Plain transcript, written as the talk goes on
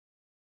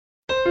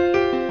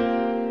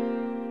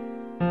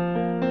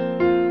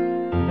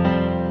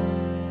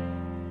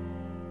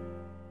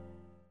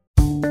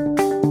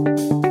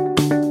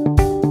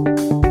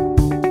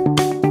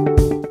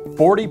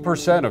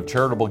40% of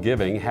charitable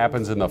giving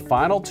happens in the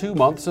final 2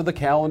 months of the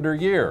calendar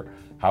year.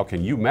 How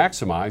can you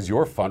maximize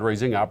your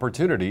fundraising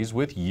opportunities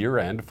with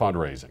year-end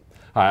fundraising?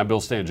 Hi, I'm Bill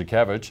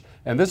Stanczykiewicz,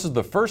 and this is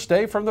the first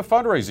day from the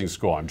Fundraising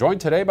School. I'm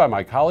joined today by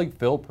my colleague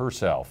Phil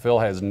Purcell. Phil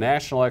has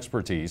national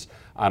expertise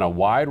on a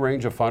wide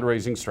range of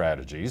fundraising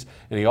strategies,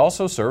 and he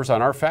also serves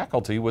on our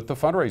faculty with the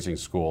Fundraising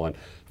School. And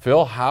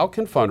Phil, how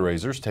can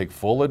fundraisers take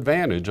full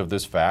advantage of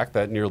this fact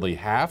that nearly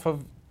half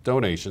of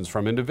donations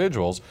from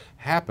individuals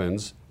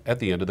happens at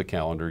the end of the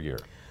calendar year?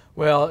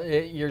 Well,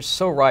 you're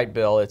so right,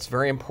 Bill. It's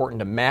very important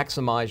to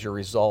maximize your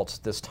results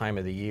this time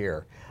of the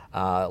year.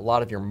 A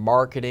lot of your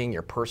marketing,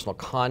 your personal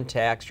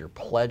contacts, your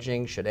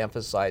pledging should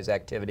emphasize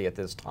activity at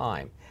this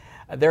time.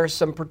 There are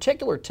some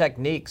particular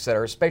techniques that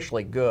are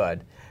especially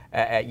good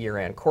at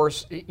year-end. Of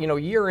course, you know,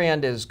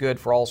 year-end is good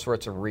for all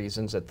sorts of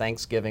reasons. At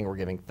Thanksgiving, we're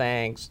giving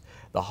thanks.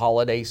 The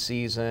holiday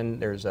season,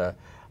 there's a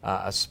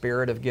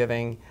spirit of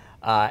giving.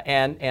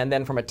 And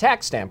then from a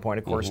tax standpoint,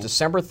 of course,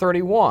 December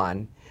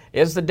 31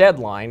 is the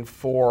deadline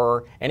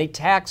for any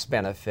tax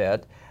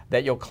benefit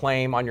that you'll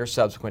claim on your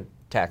subsequent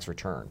tax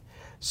return.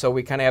 So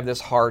we kind of have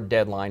this hard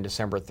deadline,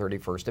 December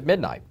 31st at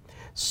midnight.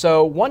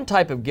 So one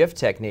type of gift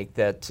technique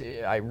that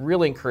I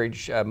really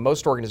encourage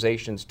most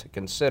organizations to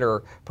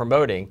consider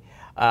promoting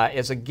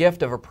is a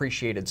gift of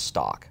appreciated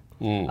stock.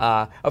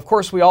 Of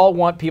course, we all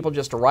want people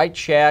just to write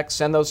checks,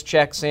 send those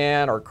checks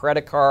in, or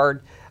credit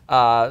card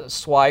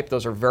swipe.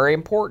 Those are very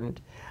important.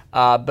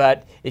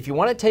 But if you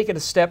want to take it a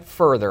step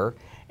further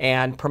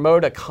and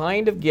promote a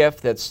kind of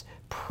gift that's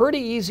pretty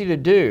easy to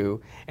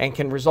do and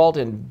can result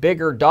in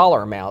bigger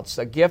dollar amounts,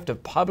 a gift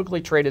of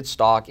publicly traded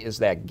stock is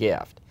that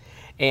gift.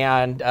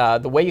 And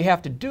the way you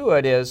have to do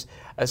it is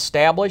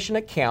establish an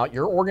account.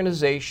 Your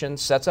organization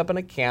sets up an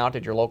account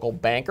at your local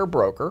bank or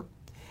broker,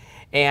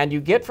 and you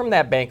get from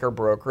that bank or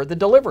broker the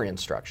delivery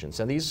instructions.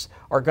 And these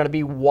are going to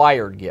be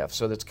wired gifts,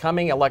 so that's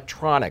coming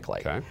electronically.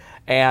 Okay.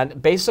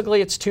 And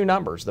basically it's two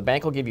numbers. The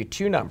bank will give you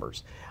two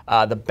numbers.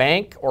 The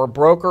bank or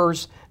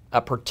broker's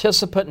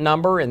participant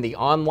number in the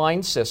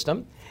online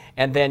system,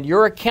 and then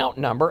your account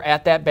number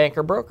at that bank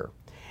or broker.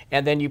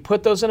 And then you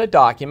put those in a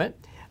document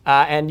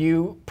and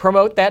you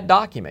promote that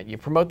document. You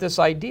promote this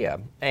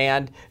idea,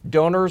 and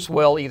donors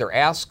will either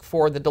ask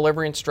for the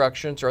delivery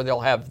instructions or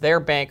they'll have their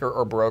banker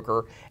or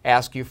broker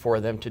ask you for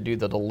them to do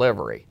the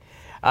delivery.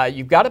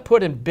 You've got to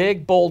put in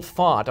big, bold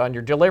font on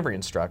your delivery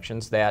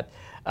instructions that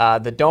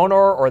the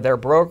donor or their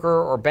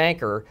broker or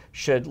banker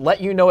should let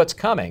you know it's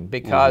coming,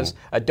 because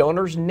a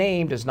donor's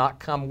name does not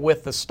come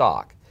with the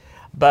stock.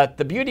 But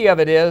the beauty of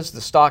it is the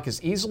stock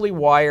is easily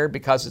wired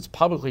because it's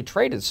publicly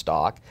traded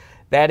stock.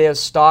 That is,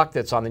 stock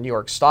that's on the New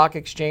York Stock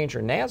Exchange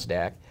or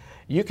NASDAQ.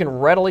 You can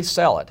readily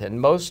sell it, and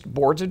most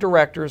boards of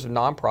directors of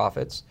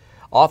nonprofits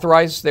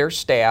authorize their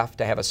staff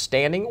to have a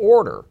standing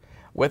order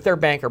with their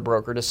banker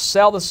broker to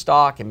sell the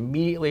stock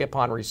immediately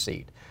upon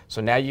receipt.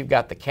 So now you've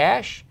got the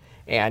cash,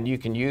 and you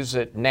can use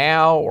it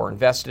now or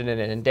invest it in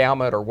an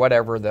endowment or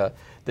whatever the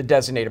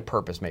designated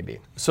purpose may be.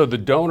 So the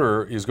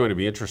donor is going to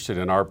be interested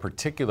in our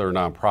particular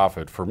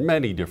nonprofit for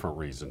many different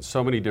reasons,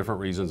 so many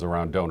different reasons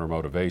around donor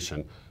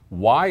motivation.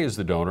 Why is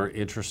the donor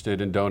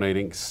interested in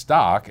donating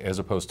stock as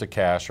opposed to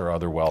cash or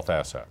other wealth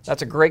assets?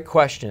 That's a great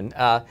question.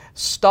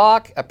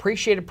 Stock,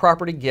 appreciated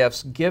property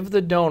gifts give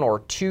the donor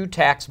two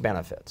tax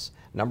benefits.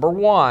 Number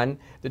one,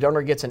 the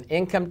donor gets an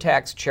income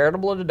tax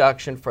charitable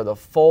deduction for the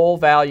full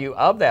value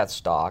of that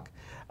stock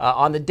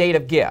on the date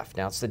of gift.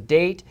 Now, it's the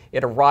date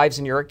it arrives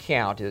in your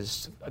account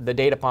is the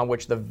date upon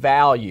which the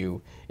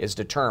value is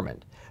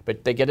determined.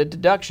 But they get a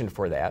deduction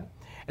for that.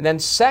 And then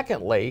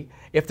secondly,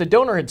 if the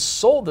donor had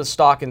sold the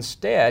stock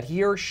instead,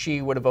 he or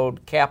she would have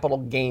owed capital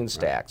gains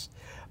tax.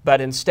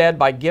 But instead,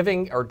 by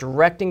giving or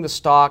directing the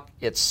stock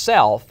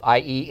itself,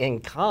 i.e. in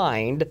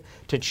kind,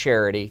 to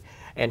charity,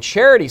 and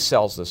charity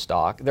sells the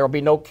stock, there will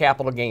be no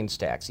capital gains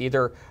tax,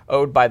 either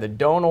owed by the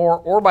donor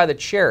or by the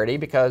charity,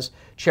 because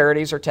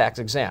charities are tax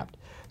exempt.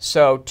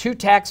 So two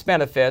tax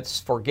benefits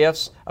for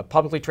gifts of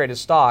publicly traded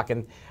stock,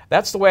 and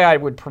that's the way I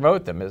would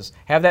promote them, is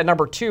have that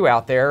number two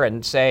out there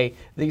and say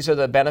these are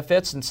the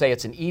benefits, and say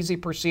it's an easy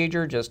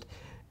procedure, just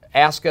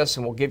ask us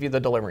and we'll give you the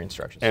delivery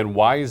instructions. And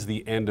why is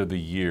the end of the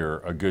year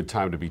a good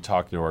time to be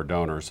talking to our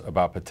donors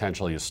about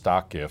potentially a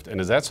stock gift? And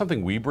is that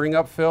something we bring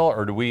up, Phil,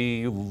 or do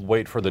we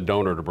wait for the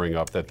donor to bring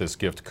up that this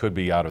gift could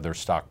be out of their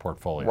stock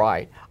portfolio?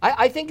 Right.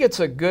 I think it's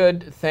a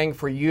good thing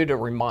for you to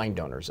remind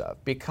donors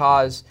of,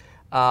 because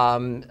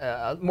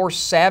more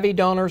savvy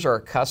donors are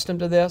accustomed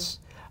to this.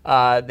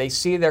 They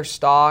see their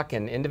stock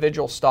and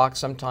individual stock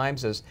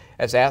sometimes as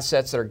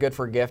assets that are good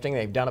for gifting.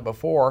 They've done it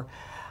before.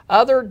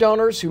 Other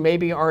donors who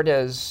maybe aren't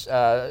as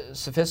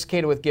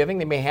sophisticated with giving,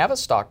 they may have a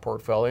stock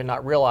portfolio and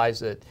not realize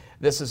that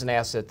this is an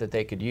asset that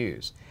they could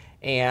use.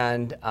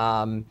 And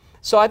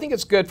so I think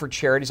it's good for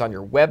charities on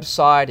your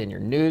website and your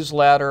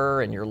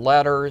newsletter and your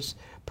letters,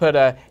 put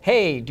a,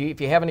 hey,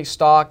 if you have any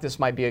stock, this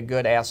might be a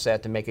good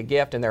asset to make a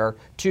gift, and there are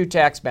 2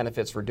 tax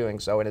benefits for doing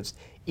so, and it's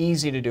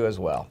easy to do as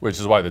well. Which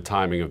is why the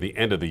timing of the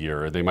end of the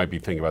year, they might be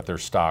thinking about their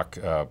stock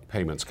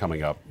payments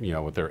coming up,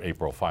 with their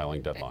April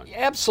filing deadline.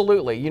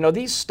 Absolutely.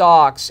 These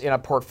stocks in a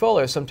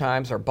portfolio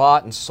sometimes are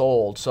bought and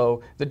sold,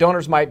 so the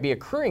donors might be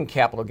accruing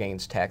capital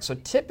gains tax. So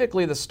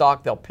typically the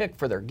stock they'll pick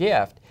for their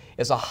gift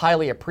is a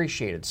highly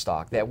appreciated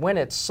stock that when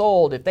it's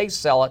sold, if they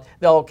sell it,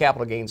 they'll owe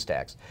capital gains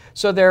tax.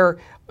 So they're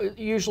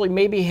usually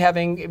maybe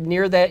having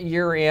near that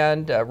year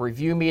end a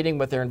review meeting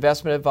with their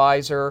investment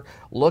advisor,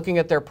 looking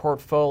at their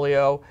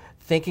portfolio,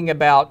 thinking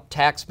about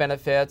tax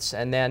benefits,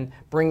 and then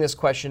bring this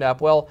question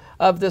up, well,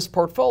 of this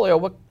portfolio,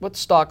 what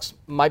stocks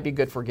might be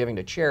good for giving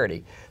to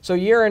charity? So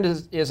year end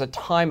is a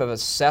time of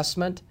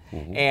assessment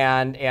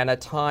and a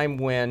time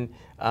when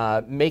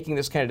making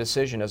this kind of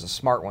decision is a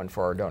smart one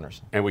for our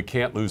donors. And we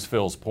can't lose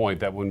Phil's point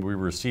that when we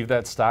receive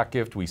that stock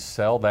gift, we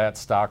sell that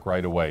stock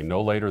right away,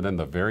 no later than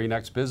the very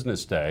next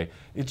business day.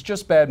 It's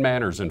just bad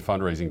manners in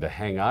fundraising to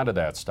hang on to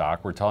that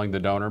stock. We're telling the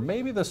donor,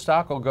 maybe the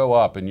stock will go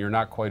up and you're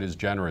not quite as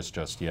generous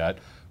just yet.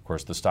 Of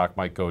course, the stock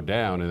might go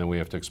down, and then we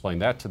have to explain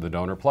that to the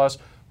donor. Plus,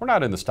 we're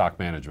not in the stock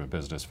management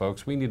business,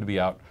 folks. We need to be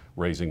out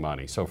raising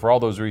money. So for all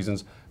those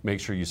reasons, make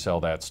sure you sell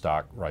that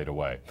stock right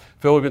away.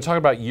 Phil, we've been talking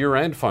about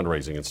year-end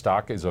fundraising, and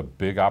stock is a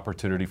big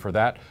opportunity for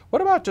that.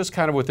 What about just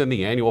kind of within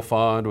the annual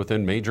fund,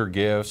 within major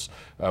gifts,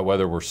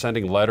 whether we're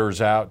sending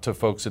letters out to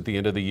folks at the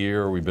end of the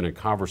year, or we've been in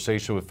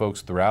conversation with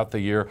folks throughout the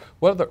year?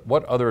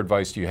 What other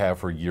advice do you have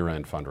for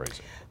year-end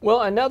fundraising?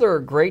 Well, another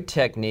great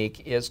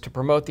technique is to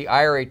promote the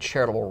IRA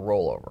charitable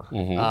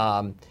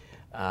rollover.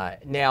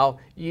 Now,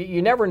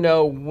 you never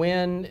know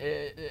when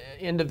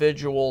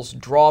individuals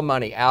draw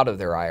money out of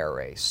their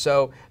IRA.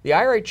 So the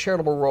IRA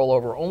charitable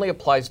rollover only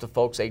applies to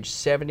folks age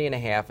 70 and a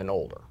half and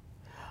older.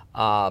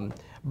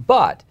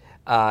 But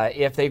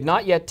if they've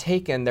not yet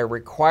taken their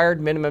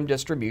required minimum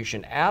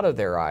distribution out of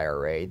their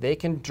IRA, they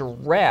can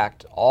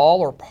direct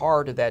all or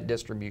part of that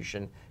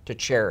distribution to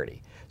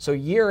charity. So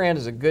year end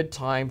is a good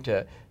time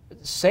to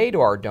say to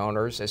our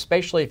donors,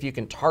 especially if you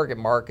can target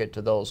market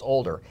to those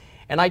older.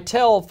 And I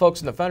tell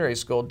folks in the fundraising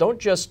school, don't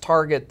just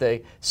target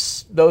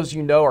those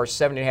are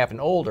 70 and a half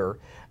and older.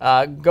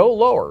 Go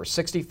lower,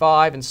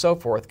 65 and so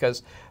forth,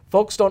 because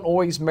folks don't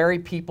always marry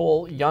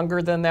people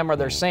younger than them or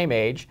their same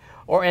age,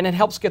 and it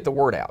helps get the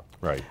word out.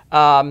 Right.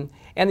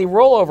 And the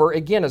rollover,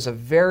 again, is a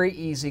very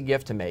easy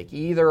gift to make.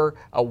 Either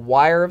a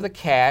wire of the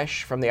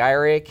cash from the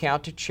IRA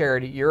account to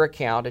charity, your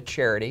account at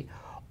charity,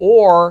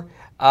 or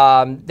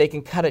they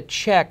can cut a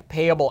check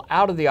payable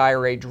out of the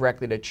IRA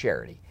directly to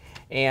charity.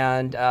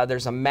 And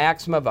there's a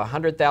maximum of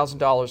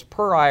 $100,000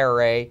 per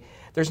IRA.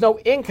 There's no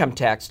income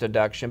tax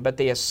deduction, but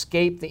they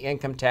escape the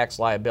income tax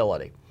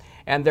liability.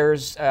 And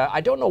there's,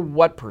 I don't know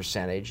what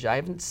percentage, I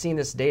haven't seen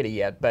this data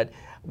yet, but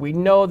we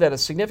know that a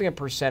significant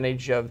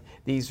percentage of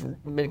these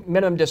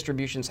minimum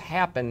distributions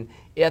happen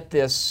at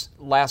this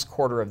last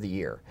quarter of the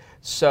year.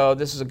 So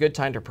this is a good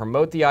time to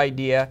promote the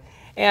idea.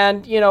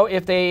 And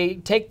if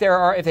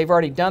they've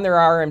already done their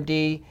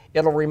RMD,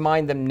 it'll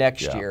remind them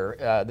next year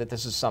that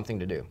this is something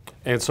to do.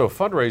 And so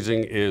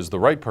fundraising is the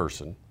right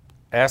person,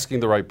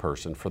 asking the right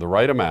person for the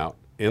right amount,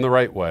 in the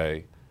right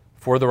way,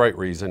 for the right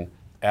reason,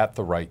 at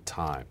the right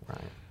time. Right.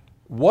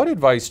 What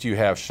advice do you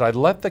have? Should I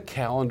let the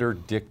calendar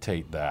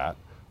dictate that?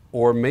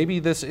 Or maybe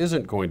this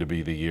isn't going to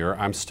be the year.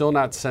 I'm still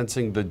not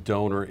sensing the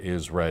donor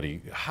is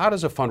ready. How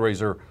does a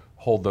fundraiser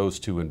hold those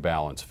two in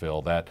balance,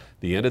 Phil? That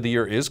the end of the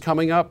year is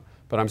coming up,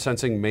 but I'm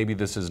sensing maybe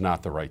this is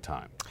not the right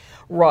time.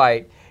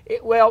 Right.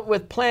 Well,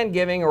 with planned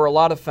giving or a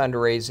lot of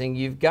fundraising,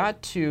 you've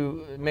got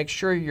to make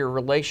sure your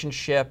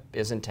relationship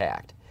is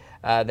intact.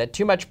 That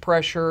too much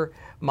pressure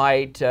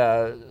might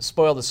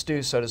spoil the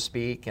stew, so to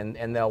speak,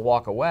 and they'll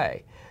walk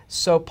away.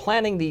 So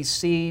planting these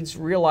seeds,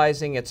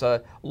 realizing it's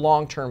a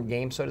long-term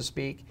game, so to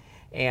speak,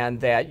 and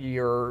that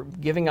you're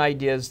giving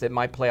ideas that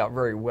might play out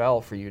very well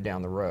for you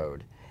down the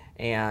road.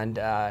 And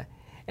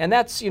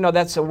that's,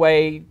 that's a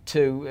way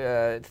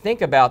to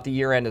think about the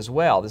year end as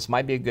well. This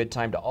might be a good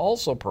time to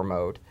also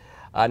promote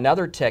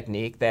another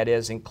technique, that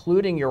is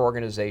including your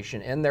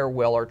organization in their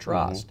will or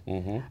trust.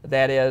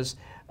 That is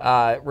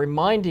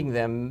reminding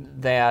them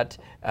that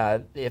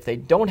if they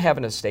don't have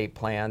an estate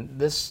plan,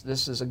 this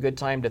is a good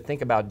time to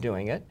think about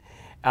doing it.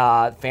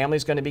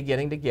 Family's going to be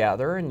getting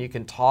together, and you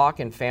can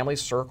talk in family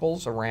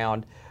circles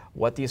around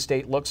what the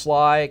estate looks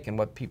like and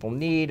what people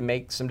need and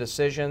make some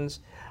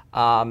decisions.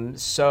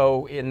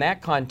 So in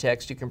that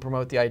context, you can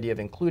promote the idea of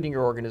including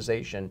your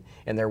organization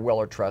in their will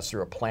or trust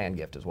through a planned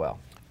gift as well.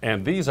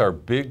 And these are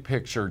big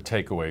picture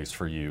takeaways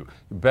for you.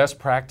 Best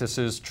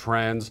practices,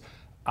 trends.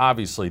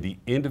 obviously the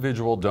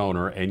individual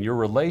donor and your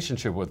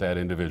relationship with that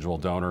individual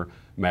donor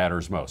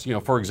matters most. You know,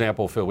 for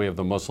example, Phil, we have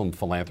the Muslim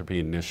Philanthropy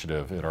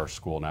Initiative at our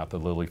school now, at the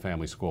Lilly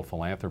Family School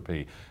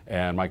Philanthropy.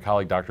 And my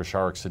colleague, Dr.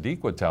 Sharik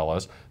Sadiq, would tell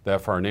us that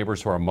for our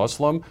neighbors who are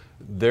Muslim,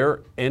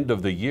 their end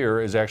of the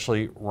year is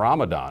actually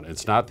Ramadan.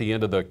 It's not the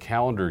end of the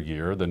calendar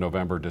year, the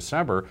November,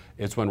 December.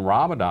 It's when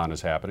Ramadan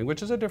is happening,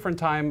 which is a different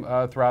time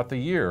throughout the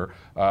year,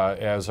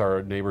 as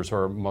our neighbors who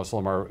are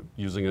Muslim are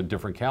using a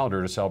different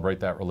calendar to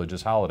celebrate that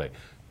religious holiday.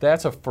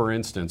 That's a for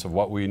instance of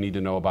what we need to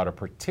know about a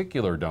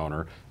particular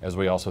donor as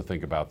we also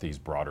think about these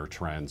broader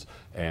trends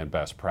and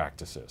best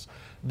practices.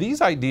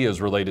 These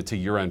ideas related to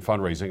year-end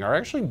fundraising are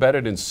actually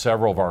embedded in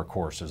several of our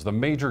courses, the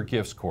Major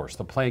Gifts course,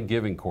 the Planned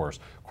Giving course,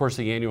 of course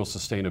the Annual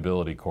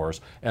Sustainability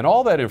course, and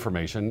all that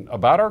information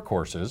about our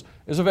courses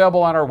is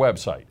available on our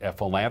website at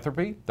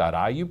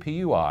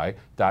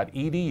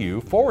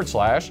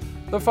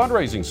philanthropy.iupui.edu/the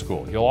Fundraising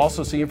School. You'll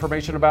also see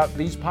information about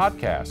these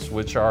podcasts,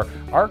 which are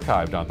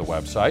archived on the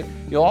website.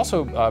 You'll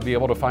also be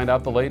able to find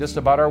out the latest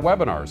about our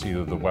webinars,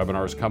 either the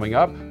webinars coming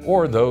up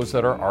or those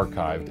that are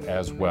archived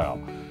as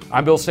well.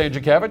 I'm Bill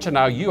Stanczykiewicz, and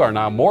now you are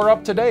more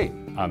up to date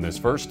on this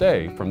first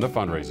day from the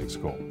Fundraising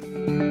School.